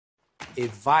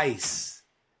advice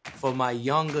for my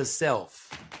younger self.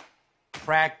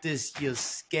 Practice your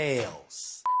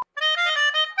scales.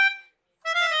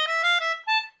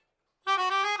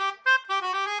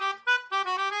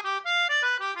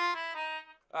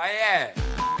 Oh yeah.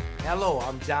 Hello,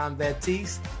 I'm Jon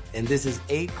Batiste, and this is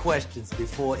 8 Questions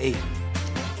Before 8.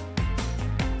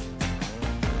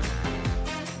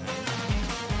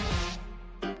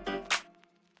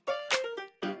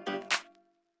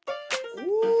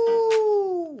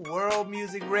 World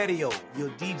Music Radio, your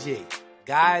DJ,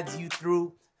 guides you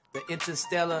through the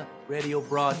interstellar radio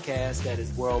broadcast that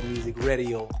is World Music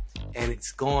Radio, and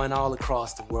it's going all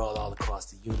across the world, all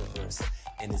across the universe,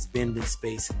 and it's bending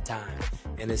space and time,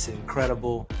 and it's an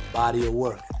incredible body of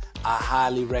work. I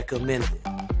highly recommend it.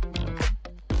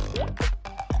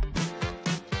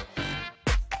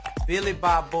 Billy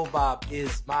Bob Bob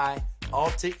is my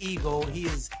alter ego. He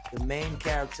is the main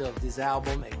character of this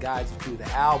album and guides you through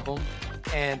the album.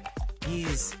 And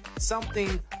he's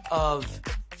something of,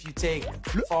 if you take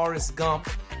Forrest Gump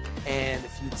and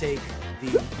if you take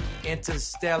the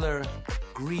interstellar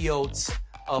griots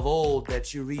of old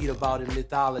that you read about in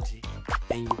mythology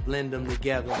and you blend them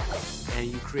together and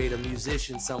you create a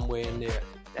musician somewhere in there,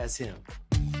 that's him.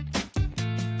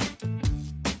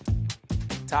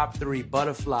 Top 3,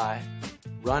 Butterfly,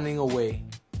 Running Away,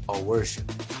 or Worship.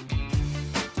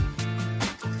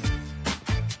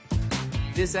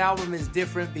 This album is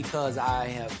different because I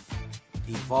have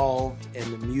evolved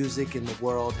and the music in the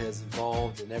world has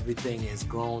evolved and everything has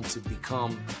grown to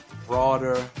become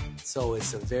broader. So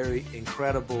it's a very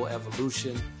incredible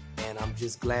evolution and I'm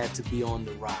just glad to be on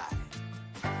the ride.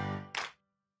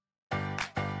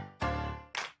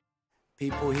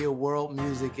 People hear world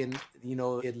music and, you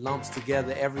know, it lumps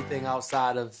together everything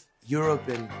outside of Europe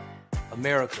and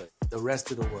America, the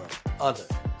rest of the world, other,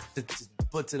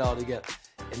 puts it all together.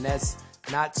 And that's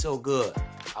not so good.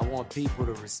 I want people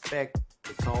to respect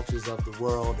the cultures of the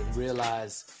world and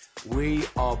realize we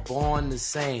are born the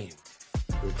same.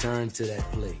 Return to that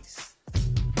place.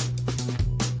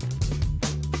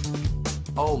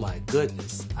 Oh my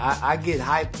goodness. I get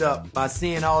hyped up by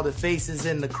seeing all the faces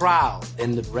in the crowd.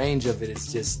 And the range of it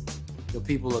is just, you know,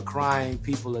 people are crying,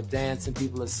 people are dancing,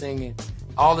 people are singing.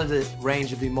 All of the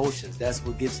range of emotions. That's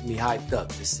what gets me hyped up,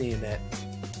 just seeing that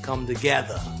come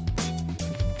together.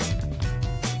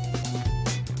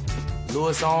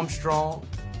 Louis Armstrong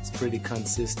is pretty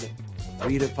consistent.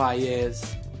 Rita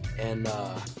Paez, and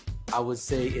I would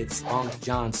say it's Monk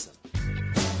Johnson.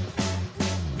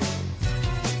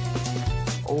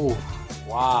 Oh,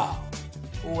 wow.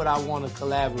 Who would I want to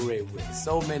collaborate with?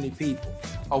 So many people.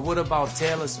 Or what about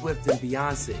Taylor Swift and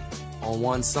Beyonce on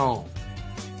one song?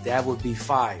 That would be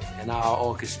fire, and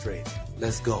I'll orchestrate it.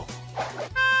 Let's go.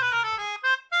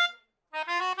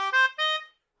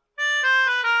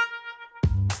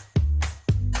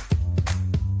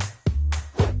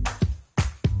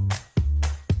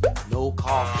 No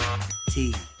coffee,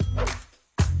 tea.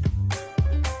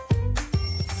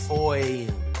 4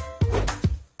 a.m.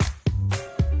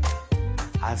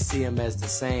 I see them as the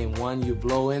same. One you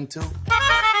blow into,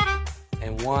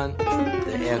 and one,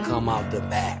 the air come out the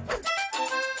back.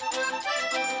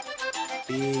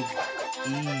 Big,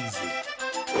 easy.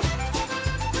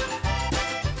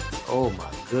 Oh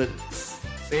my goodness.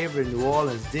 Favorite New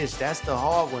Orleans dish, that's the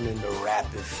hard one in the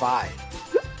rapid fire.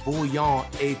 Bouillon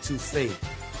étouffée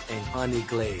and honey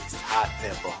glazed hot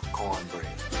pepper cornbread.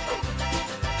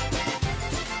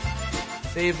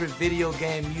 Favorite video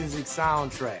game music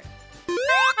soundtrack.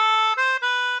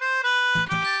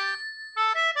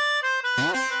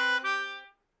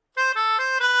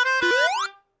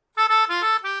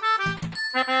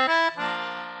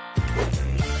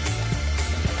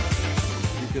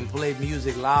 You can play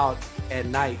music loud at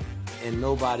night and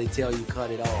nobody tell you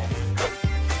cut it off.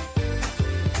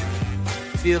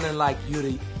 Feeling like you're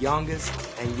the youngest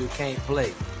and you can't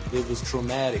play. It was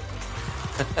traumatic.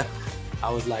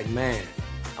 I was like, man,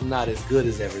 I'm not as good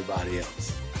as everybody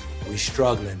else. We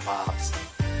struggling, Pops.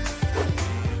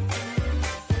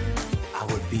 I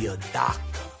would be a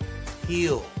doctor.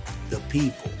 Heal the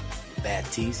people,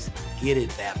 Batiste. Get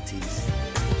it, Baptiste.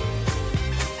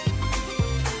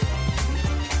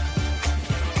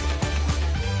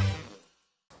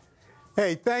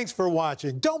 Hey, thanks for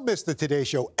watching. Don't miss the Today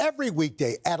Show every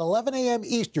weekday at 11 a.m.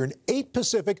 Eastern, 8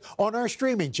 Pacific on our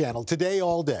streaming channel, Today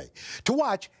All Day. To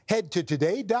watch, head to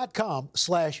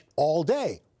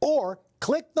today.com/allday or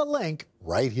click the link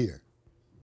right here.